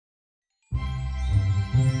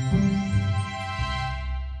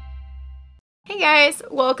guys,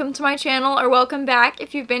 welcome to my channel, or welcome back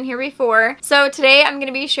if you've been here before. So today I'm going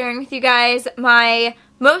to be sharing with you guys my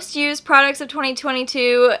most used products of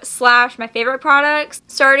 2022 / my favorite products.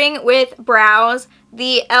 Starting with brows, the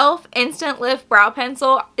e.l.f. Instant Lift Brow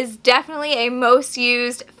Pencil is definitely a most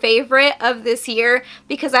used favorite of this year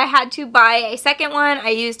because I had to buy a second one. I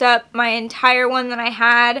used up my entire one that I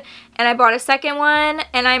had and I bought a second one,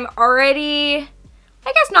 and I'm already,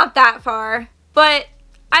 I guess not that far, but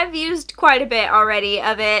I've used quite a bit already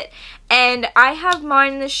of it, and I have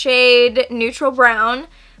mine in the shade Neutral Brown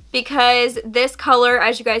because this color,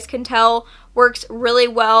 as you guys can tell, works really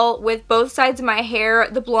well with both sides of my hair,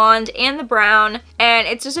 the blonde and the brown, and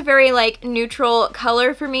it's just a very like neutral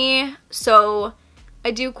color for me, so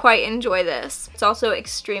I do quite enjoy this. It's also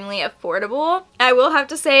extremely affordable. I will have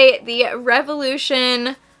to say the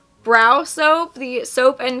Revolution Brow Soap, the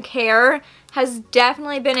Soap and Care, has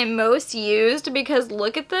definitely been a most used because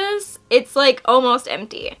look at this, it's like almost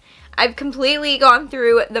empty. I've completely gone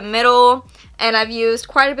through the middle and I've used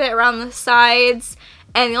quite a bit around the sides,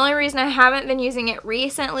 and the only reason I haven't been using it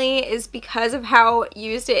recently is because of how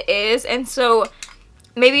used it is, and so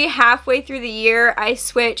maybe halfway through the year I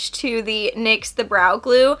switched to the NYX The Brow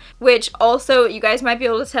Glue, which also you guys might be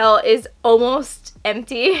able to tell is almost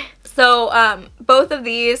empty. So both of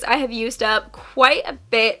these I have used up quite a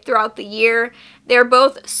bit throughout the year. They're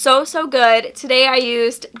both so good. Today I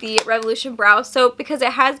used the Revolution Brow Soap because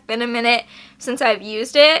it has been a minute since I've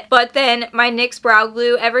used it, but then my NYX Brow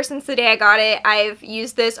Glue, ever since the day I got it, I've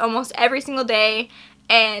used this almost every single day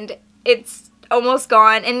and it's almost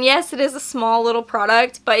gone. And yes, it is a small little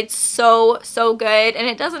product, but it's so good and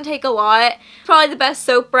it doesn't take a lot. Probably the best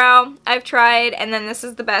soap brow I've tried, and then this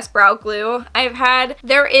is the best brow glue I've had.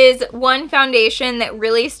 There is one foundation that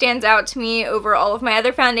really stands out to me over all of my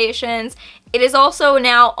other foundations. It is also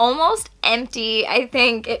now almost empty. I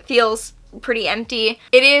think it feels pretty empty.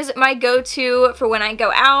 It is my go-to for when I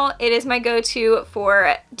go out. It is my go-to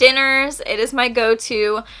for dinners. It is my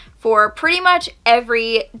go-to for pretty much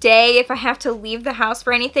every day if I have to leave the house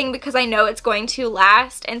for anything, because I know it's going to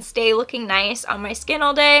last and stay looking nice on my skin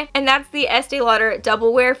all day. And that's the Estee Lauder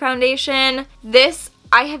Double Wear Foundation. This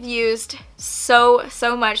I have used so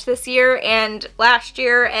much this year and last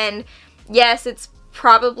year, and yes, it's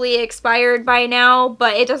probably expired by now,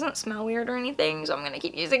 but it doesn't smell weird or anything, so I'm gonna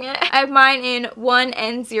keep using it. I have mine in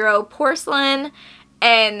 1N0 Porcelain,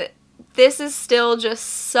 and this is still just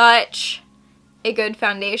such a good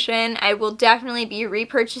foundation. I will definitely be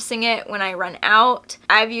repurchasing it when I run out.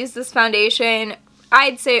 I've used this foundation,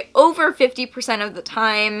 I'd say over 50% of the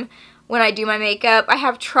time when I do my makeup. I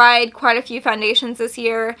have tried quite a few foundations this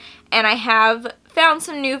year and I have found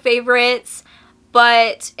some new favorites,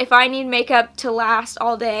 but if I need makeup to last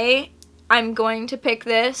all day, I'm going to pick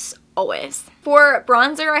this always. For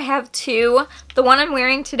bronzer, I have two. The one I'm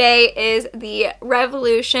wearing today is the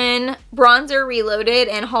Revolution Bronzer Reloaded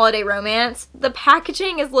in Holiday Romance. The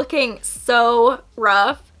packaging is looking so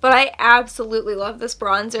rough, but I absolutely love this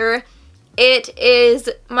bronzer. It is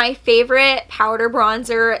my favorite powder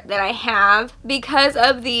bronzer that I have because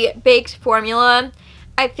of the baked formula.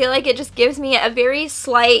 I feel like it just gives me a very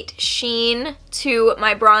slight sheen to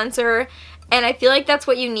my bronzer, and I feel like that's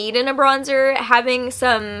what you need in a bronzer, having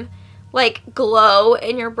some like glow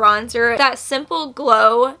in your bronzer. That simple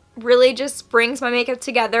glow really just brings my makeup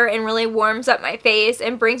together and really warms up my face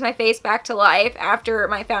and brings my face back to life after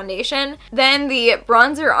my foundation. Then the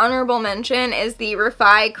bronzer honorable mention is the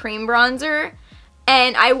Refi Cream Bronzer,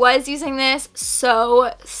 and I was using this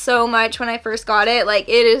so much when I first got it. Like,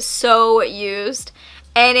 it is so used.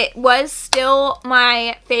 And it was still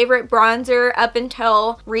my favorite bronzer up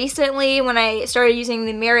until recently when I started using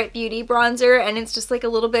the Merit Beauty bronzer, and it's just like a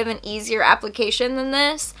little bit of an easier application than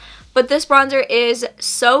this. But this bronzer is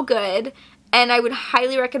so good and I would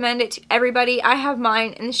highly recommend it to everybody. I have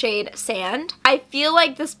mine in the shade Sand. I feel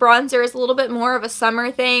like this bronzer is a little bit more of a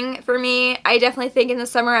summer thing for me. I definitely think in the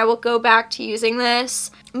summer I will go back to using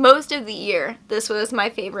this. Most of the year, this was my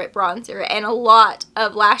favorite bronzer, and a lot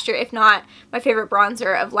of last year, if not my favorite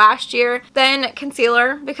bronzer of last year. Then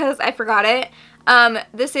concealer, because I forgot it.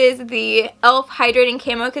 This is the e.l.f. Hydrating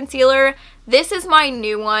Camo Concealer. This is my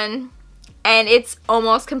new one, and it's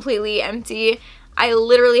almost completely empty. I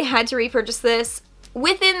literally had to repurchase this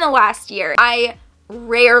within the last year. I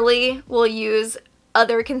rarely will use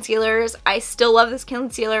other concealers. I still love this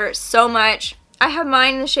concealer so much. I have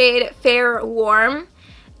mine in the shade Fair Warm,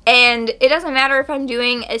 and it doesn't matter if I'm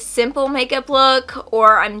doing a simple makeup look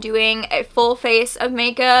or I'm doing a full face of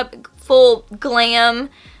makeup, full glam.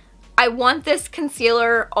 I want this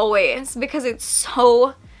concealer always because it's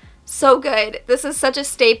so So good. This is such a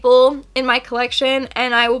staple in my collection,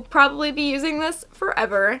 and I will probably be using this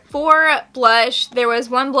forever. For blush, there was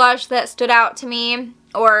one blush that stood out to me,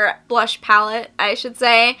 or blush palette, I should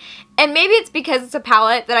say. And maybe it's because it's a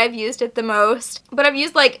palette that I've used it the most, but I've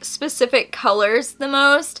used like specific colors the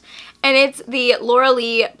most, and it's the Laura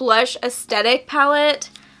Lee Blush Aesthetic palette.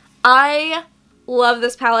 I love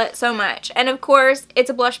this palette so much, and of course it's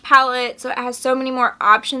a blush palette, so it has so many more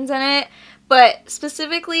options in it, but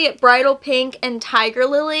specifically Bridal Pink and Tiger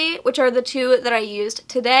Lily, which are the two that I used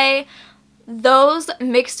today, those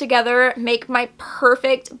mixed together make my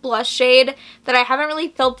perfect blush shade that I haven't really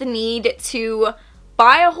felt the need to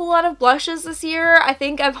buy a whole lot of blushes this year. I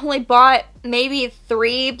think I've only bought maybe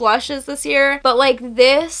 3 blushes this year, but like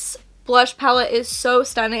this blush palette is so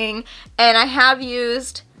stunning, and I have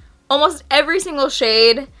used almost every single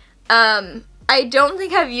shade. I don't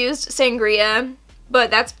think I've used Sangria, but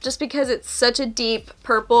that's just because it's such a deep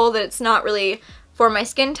purple that it's not really for my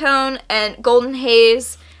skin tone, and Golden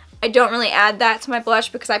Haze, I don't really add that to my blush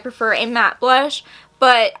because I prefer a matte blush,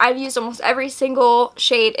 but I've used almost every single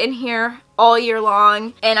shade in here all year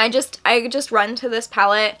long, and I just run to this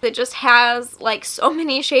palette. It just has like so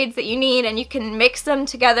many shades that you need, and you can mix them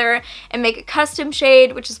together and make a custom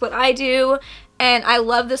shade, which is what I do. And I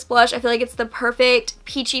love this blush. I feel like it's the perfect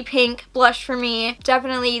peachy pink blush for me.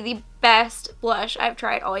 Definitely the best blush I've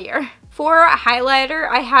tried all year. For a highlighter,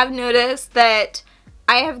 I have noticed that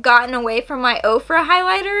I have gotten away from my Ofra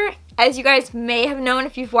highlighter. As you guys may have known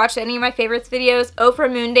if you've watched any of my favorites videos, Ofra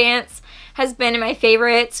Moondance has been in my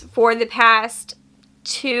favorites for the past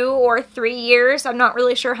 2 or 3 years. I'm not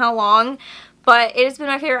really sure how long, but it has been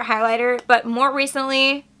my favorite highlighter. But more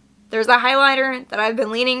recently, there's a highlighter that I've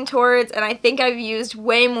been leaning towards, and I think I've used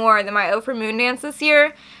way more than my Ofra Moondance this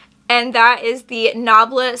year, and that is the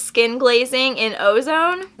Nabla Skin Glazing in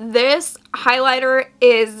Ozone. This highlighter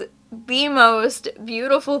is the most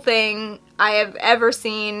beautiful thing I have ever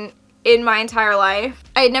seen in my entire life.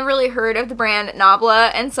 I had never really heard of the brand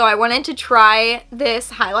Nabla, and so I wanted to try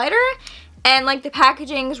this highlighter, and like the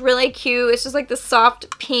packaging is really cute. It's just like the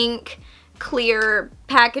soft pink clear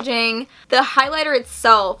packaging. The highlighter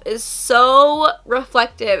itself is so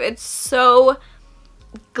reflective. It's so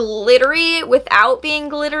glittery without being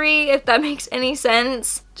glittery, if that makes any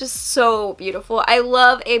sense. Just so beautiful. I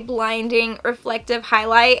love a blinding reflective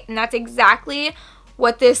highlight, and that's exactly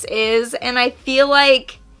what this is, and I feel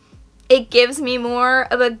like it gives me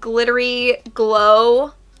more of a glittery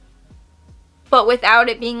glow, but without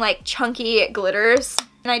it being like chunky glitters.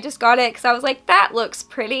 And I just got it because I was like, that looks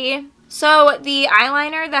pretty. So the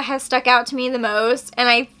eyeliner that has stuck out to me the most, and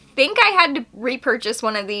I think I had to repurchase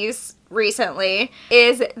one of these recently,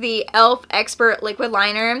 is the e.l.f. Expert Liquid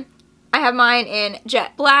Liner. I have mine in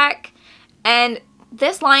Jet Black, and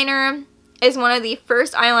this liner is one of the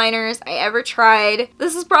first eyeliners I ever tried.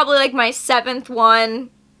 This is probably like my 7th one.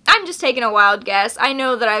 I'm just taking a wild guess. I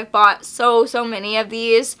know that I've bought so many of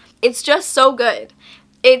these. It's just so good.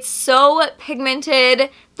 It's so pigmented.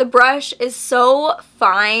 The brush is so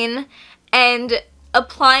fine, and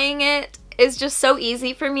applying it is just so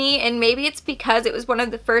easy for me, and maybe it's because it was one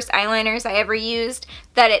of the first eyeliners I ever used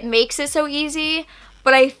that it makes it so easy,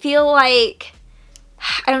 but I feel like,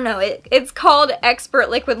 I don't know, it's called Expert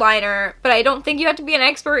Liquid Liner, but I don't think you have to be an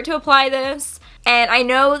expert to apply this. And I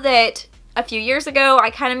know that a few years ago I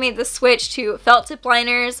kind of made the switch to felt tip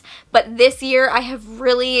liners, but this year I have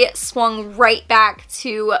really swung right back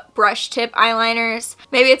to brush tip eyeliners.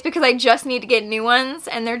 Maybe it's because I just need to get new ones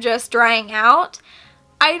and they're just drying out.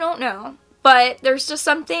 I don't know, but there's just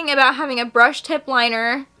something about having a brush tip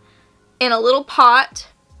liner in a little pot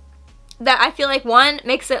that I feel like, one,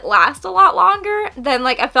 makes it last a lot longer than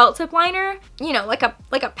like a felt tip liner, you know, like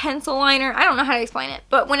a pencil liner. I don't know how to explain it,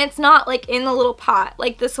 but when it's not like in the little pot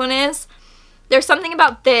like this one is, there's something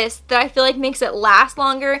about this that I feel like makes it last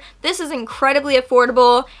longer. This is incredibly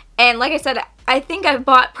affordable, and like I said, I think I've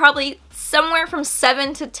bought probably somewhere from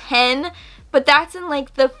 7 to 10, but that's in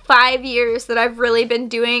like the 5 years that I've really been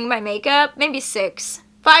doing my makeup, maybe 6.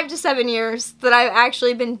 5 to 7 years that I've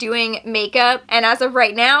actually been doing makeup, and as of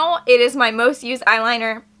right now, it is my most used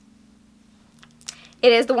eyeliner.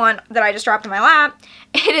 It is the one that I just dropped in my lap.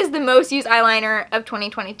 It is the most used eyeliner of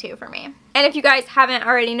 2022 for me. And if you guys haven't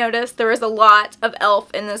already noticed, there is a lot of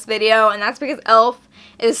e.l.f. in this video, and that's because e.l.f.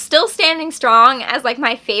 is still standing strong as like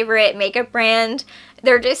my favorite makeup brand.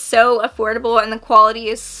 They're just so affordable, and the quality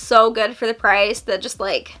is so good for the price that just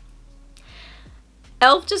like,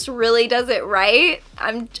 e.l.f. just really does it right.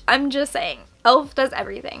 I'm just saying, e.l.f. does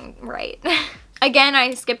everything right. Again,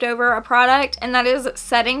 I skipped over a product, and that is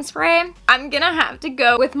setting spray. I'm gonna have to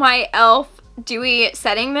go with my e.l.f. Dewy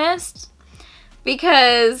Setting Mist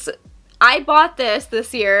because I bought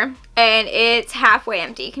this year, and it's halfway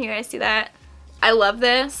empty. Can you guys see that? I love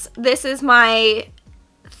this. This is my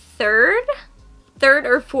third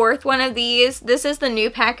or fourth one of these. This is the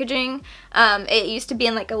new packaging. It used to be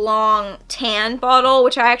in like a long tan bottle,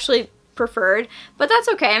 which I actually preferred, but that's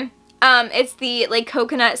okay. It's the like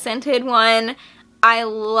coconut scented one. I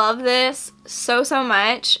love this so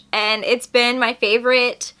much, and it's been my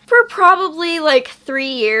favorite for probably like 3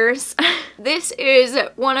 years. This is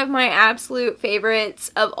one of my absolute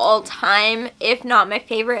favorites of all time, if not my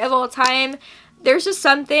favorite of all time. There's just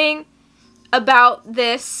something about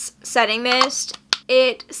this setting mist.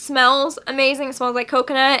 It smells amazing. It smells like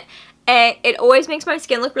coconut, and it always makes my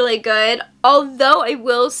skin look really good. Although I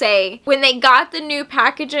will say, when they got the new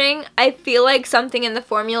packaging, I feel like something in the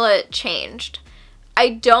formula changed. I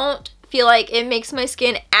don't feel like it makes my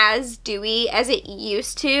skin as dewy as it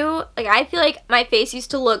used to. Like, I feel like my face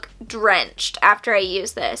used to look drenched after I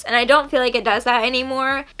used this, and I don't feel like it does that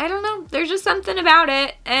anymore. I don't know, there's just something about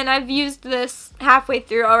it, and I've used this halfway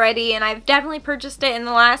through already, and I've definitely purchased it in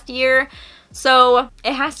the last year, so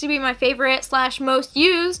it has to be my favorite / most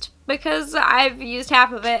used, because I've used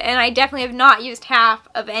half of it, and I definitely have not used half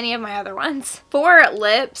of any of my other ones. For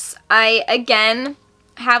lips, I again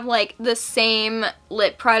have like the same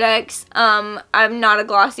lip products. I'm not a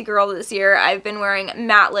glossy girl this year. I've been wearing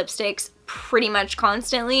matte lipsticks pretty much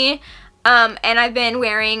constantly, and I've been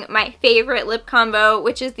wearing my favorite lip combo,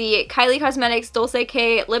 which is the Kylie Cosmetics Dulce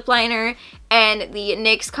K lip liner and the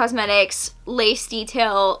NYX Cosmetics Lace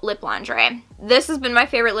Detail lip lingerie. This has been my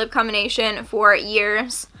favorite lip combination for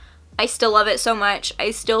years. I still love it so much.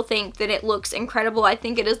 I still think that it looks incredible. I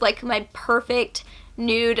think it is like my perfect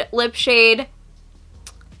nude lip shade.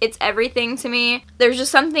 It's everything to me. There's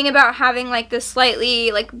just something about having like this slightly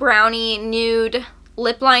like brownie nude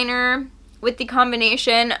lip liner with the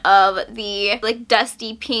combination of the like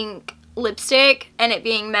dusty pink lipstick and it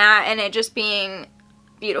being matte and it just being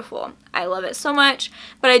beautiful. I love it so much.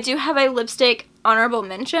 But I do have a lipstick honorable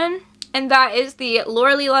mention, and that is the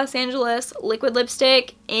Laura Lee Los Angeles liquid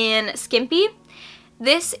lipstick in Skimpy.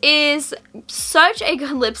 This is such a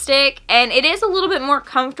good lipstick, and it is a little bit more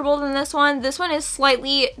comfortable than this one. This one is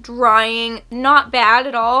slightly drying, not bad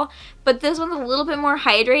at all, but this one's a little bit more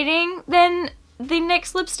hydrating than the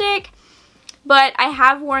NYX lipstick. But I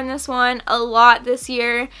have worn this one a lot this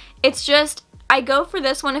year. It's just, I go for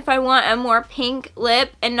this one if I want a more pink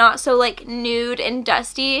lip and not so like nude and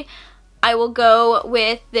dusty. I will go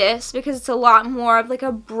with this because it's a lot more of like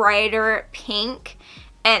a brighter pink.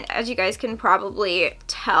 And as you guys can probably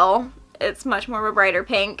tell, it's much more of a brighter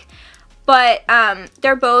pink. But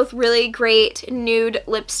they're both really great nude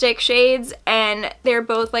lipstick shades, and they're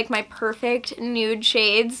both like my perfect nude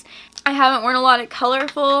shades. I haven't worn a lot of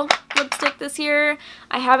colorful lipstick this year.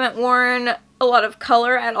 I haven't worn a lot of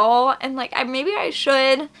color at all, and like maybe I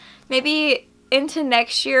should. Maybe into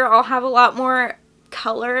next year I'll have a lot more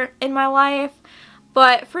color in my life.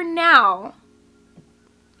 But for now,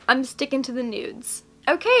 I'm sticking to the nudes.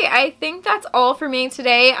 Okay, I think that's all for me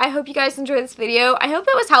today. I hope you guys enjoyed this video. I hope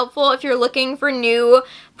it was helpful if you're looking for new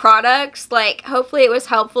products. Like, hopefully it was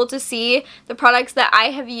helpful to see the products that I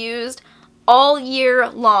have used all year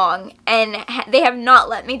long, and they have not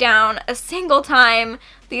let me down a single time.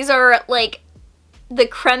 These are like the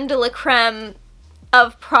creme de la creme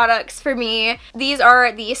of products for me. These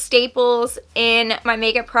are the staples in my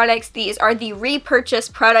makeup products. These are the repurchase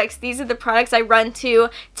products. These are the products I run to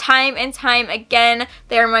time and time again.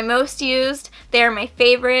 They are my most used. They are my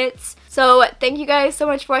favorites. So thank you guys so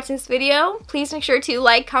much for watching this video. Please make sure to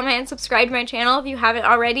like, comment, and subscribe to my channel if you haven't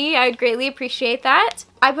already. I would greatly appreciate that.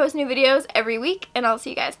 I post new videos every week, and I'll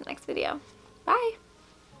see you guys in the next video. Bye!